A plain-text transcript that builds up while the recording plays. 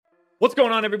What's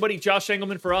going on, everybody? Josh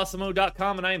Engelman for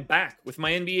Awesemo.com, and I am back with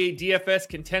my NBA DFS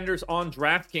contenders on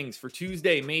DraftKings for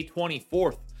Tuesday, May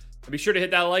 24th. And be sure to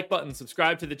hit that like button,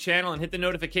 subscribe to the channel, and hit the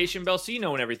notification bell so you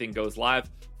know when everything goes live.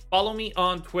 Follow me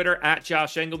on Twitter at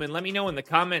Josh Engelman. Let me know in the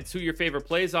comments who your favorite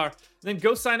plays are. And then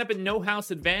go sign up at No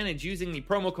House Advantage using the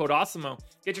promo code Awesemo.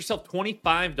 Get yourself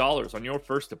 $25 on your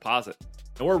first deposit.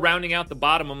 And we're rounding out the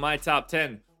bottom of my top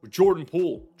 10 with Jordan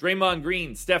Poole, Draymond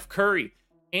Green, Steph Curry,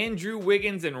 Andrew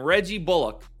Wiggins, and Reggie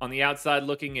Bullock on the outside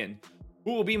looking in.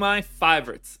 Who will be my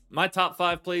favorites? My top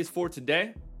 5 plays for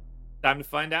today? Time to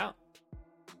find out.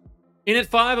 In at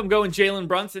 5, I'm going Jalen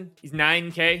Brunson. He's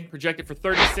 9K, projected for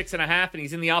 36.5, and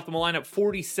he's in the optimal lineup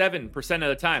 47% of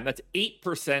the time. That's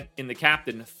 8% in the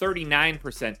captain,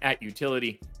 39% at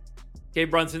utility. Okay,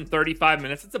 Brunson, 35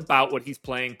 minutes. It's about what he's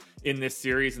playing in this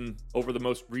series and over the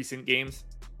most recent games.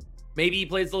 Maybe he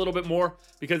plays a little bit more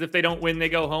because if they don't win, they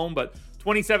go home, but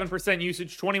 27%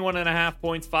 usage, 21.5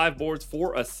 points, 5 boards,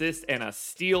 4 assists, and a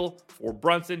steal for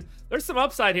Brunson. There's some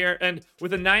upside here, and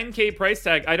with a 9K price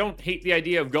tag, I don't hate the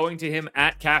idea of going to him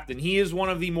at captain. He is one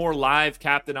of the more live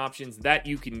captain options that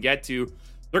you can get to.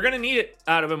 They're going to need it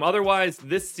out of him. Otherwise,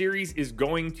 this series is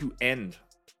going to end.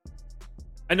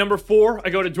 At number 4, I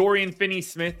go to Dorian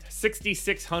Finney-Smith,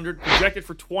 6,600, projected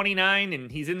for 29,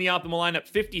 and he's in the optimal lineup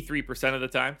 53% of the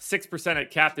time, 6%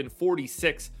 at captain,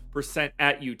 46%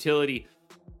 at utility.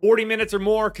 40 minutes or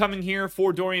more coming here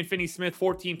for Dorian Finney-Smith,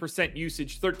 14%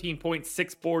 usage,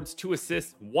 13.6 boards, 2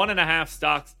 assists, 1.5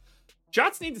 stocks.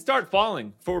 Shots need to start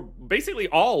falling for basically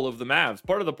all of the Mavs.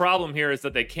 Part of the problem here is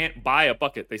that they can't buy a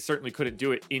bucket. They certainly couldn't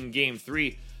do it in Game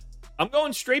 3. I'm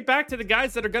going straight back to the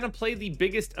guys that are going to play the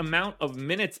biggest amount of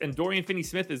minutes, and Dorian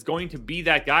Finney-Smith is going to be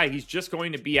that guy. He's just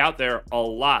going to be out there a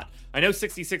lot. I know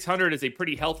 6,600 is a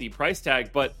pretty healthy price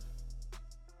tag, but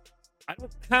I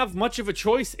don't have much of a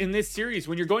choice in this series.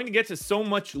 When you're going to get to so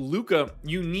much Luka,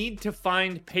 you need to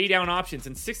find paydown options,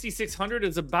 and 6,600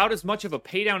 is about as much of a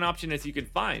paydown option as you can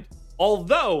find.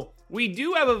 Although, we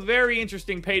do have a very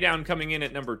interesting paydown coming in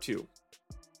at number 2.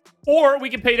 Or we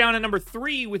can pay down at number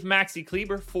 3 with Maxi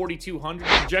Kleber, 4,200,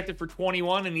 projected for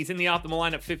 21, and he's in the optimal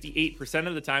lineup 58%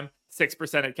 of the time,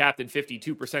 6% at captain,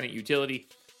 52% at utility.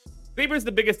 Kleber's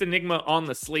the biggest enigma on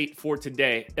the slate for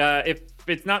today. If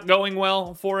it's not going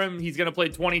well for him, he's going to play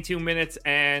 22 minutes,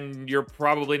 and you're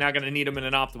probably not going to need him in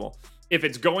an optimal. If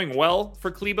it's going well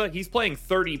for Kleber, he's playing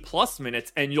 30-plus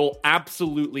minutes, and you'll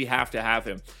absolutely have to have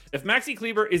him. If Maxi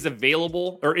Kleber is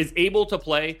available or is able to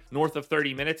play north of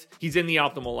 30 minutes, he's in the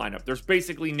optimal lineup. There's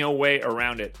basically no way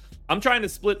around it. I'm trying to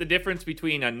split the difference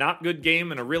between a not good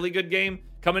game and a really good game.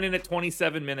 Coming in at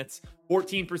 27 minutes,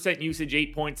 14% usage,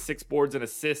 8.6 boards, and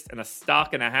assists, and a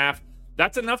stock and a half.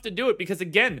 That's enough to do it because,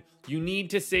 again, you need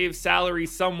to save salary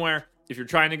somewhere if you're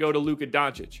trying to go to Luka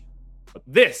Doncic. But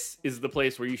this is the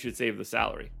place where you should save the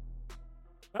salary.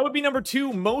 That would be number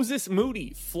 2, Moses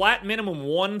Moody. Flat minimum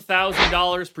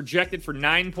 $1,000, projected for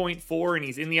 9.4, and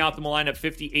he's in the optimal lineup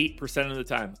 58% of the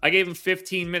time. I gave him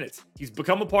 15 minutes. He's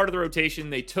become a part of the rotation.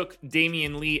 They took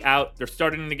Damian Lee out. They're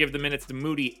starting to give the minutes to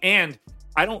Moody, and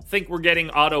I don't think we're getting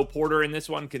Otto Porter in this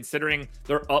one, considering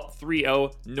they're up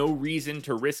 3-0. No reason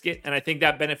to risk it, and I think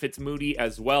that benefits Moody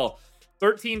as well.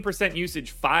 13%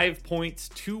 usage, 5 points,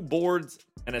 2 boards,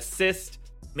 an assist,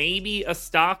 maybe a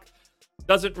stock.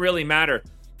 Doesn't really matter.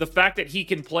 The fact that he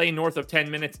can play north of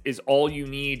 10 minutes is all you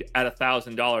need at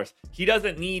 $1,000. He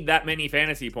doesn't need that many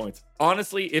fantasy points.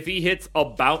 Honestly, if he hits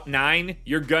about 9,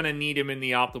 you're going to need him in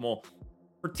the optimal,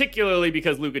 particularly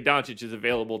because Luka Doncic is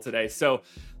available today. So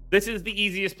this is the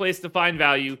easiest place to find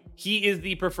value. He is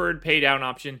the preferred paydown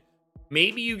option.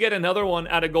 Maybe you get another one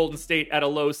out of Golden State at a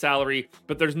low salary,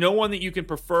 but there's no one that you can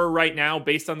prefer right now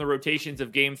based on the rotations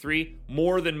of Game 3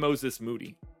 more than Moses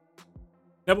Moody.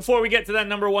 Now, before we get to that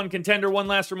number 1 contender, one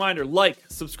last reminder: like,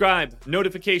 subscribe,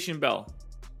 notification bell.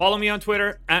 Follow me on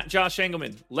Twitter at Josh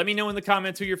Engelman. Let me know in the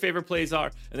comments who your favorite plays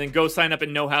are, and then go sign up at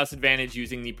No House Advantage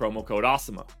using the promo code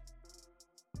Awesemo.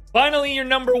 Finally, your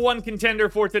number 1 contender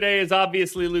for today is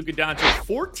obviously Luka Doncic.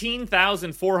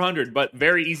 14,400, but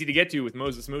very easy to get to with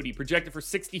Moses Moody. Projected for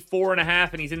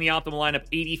 64.5, and he's in the optimal lineup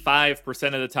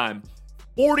 85% of the time.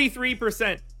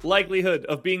 43% likelihood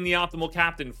of being the optimal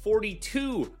captain.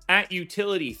 42 at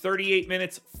utility. 38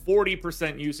 minutes,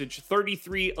 40% usage.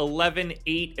 33, 11,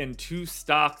 8, and 2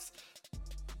 stocks.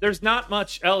 There's not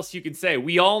much else you can say.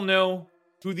 We all know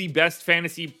who the best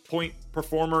fantasy point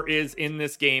performer is in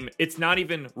this game. It's not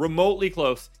even remotely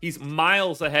close. He's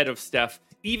miles ahead of Steph.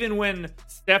 Even when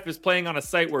Steph is playing on a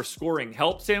site where scoring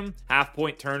helps him,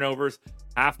 half-point turnovers,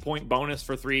 half-point bonus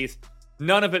for threes,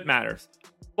 none of it matters.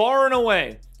 Far and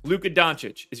away, Luka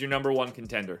Doncic is your number 1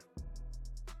 contender.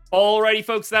 Alrighty,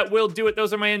 folks, that will do it.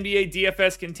 Those are my NBA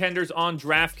DFS contenders on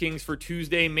DraftKings for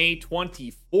Tuesday, May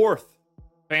 24th.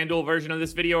 FanDuel version of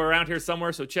this video around here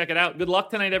somewhere, so check it out. Good luck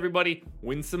tonight, everybody.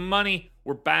 Win some money.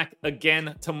 We're back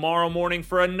again tomorrow morning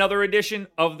for another edition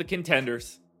of the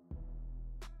Contenders.